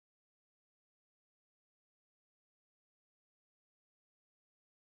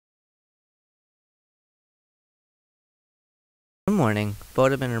morning,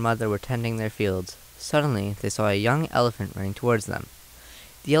 Bodum and her mother were tending their fields. Suddenly, they saw a young elephant running towards them.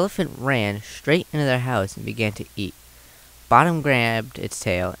 The elephant ran straight into their house and began to eat. Bottom grabbed its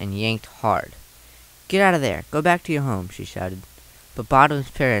tail and yanked hard. "Get out of there! Go back to your home!" she shouted. But Bottom's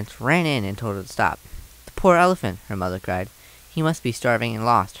parents ran in and told her to stop. "The poor elephant!" her mother cried. "He must be starving and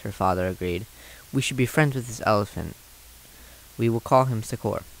lost," her father agreed. "We should be friends with this elephant. We will call him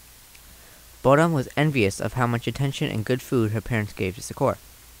Sakor." Bodum was envious of how much attention and good food her parents gave to Sakor.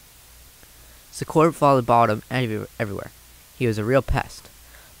 Sakor followed Bottom everywhere. He was a real pest.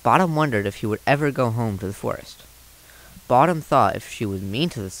 Bottom wondered if he would ever go home to the forest. Bottom thought if she was mean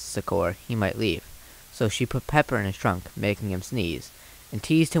to Sakor, he might leave, so she put pepper in his trunk, making him sneeze, and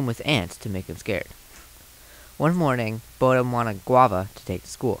teased him with ants to make him scared. One morning, Bottom wanted guava to take to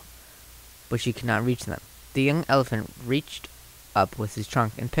school, but she could not reach them. The young elephant reached up with his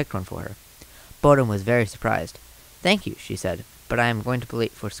trunk and picked one for her. Bottom was very surprised. "Thank you," she said, "but I am going to be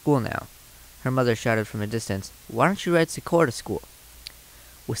late for school now." Her mother shouted from a distance, "Why don't you ride Sakor to school?"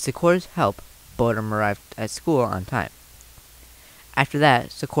 With Sakor's help, Bottom arrived at school on time. After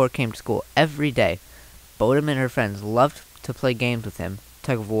that, Sakor came to school every day. Bottom and her friends loved to play games with him: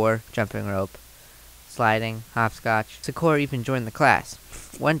 tug of war, jumping rope, sliding, hopscotch. Sakor even joined the class.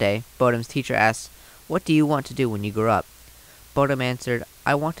 One day, Bottom's teacher asked, "What do you want to do when you grow up?" Bottom answered,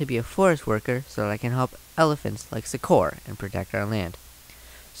 "I want to be a forest worker so that I can help elephants like Sakor and protect our land."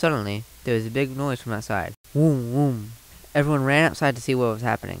 Suddenly, there was a big noise from outside. Woom, woom. Everyone ran outside to see what was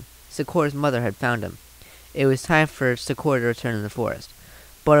happening. Sakor's mother had found him. It was time for Sakor to return to the forest.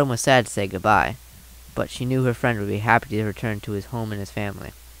 Bottom was sad to say goodbye, but she knew her friend would be happy to return to his home and his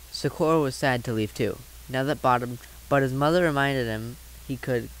family. Sakor was sad to leave too, but his mother reminded him he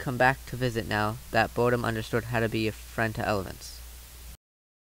could come back to visit now that Bottom understood how to be a friend to elephants.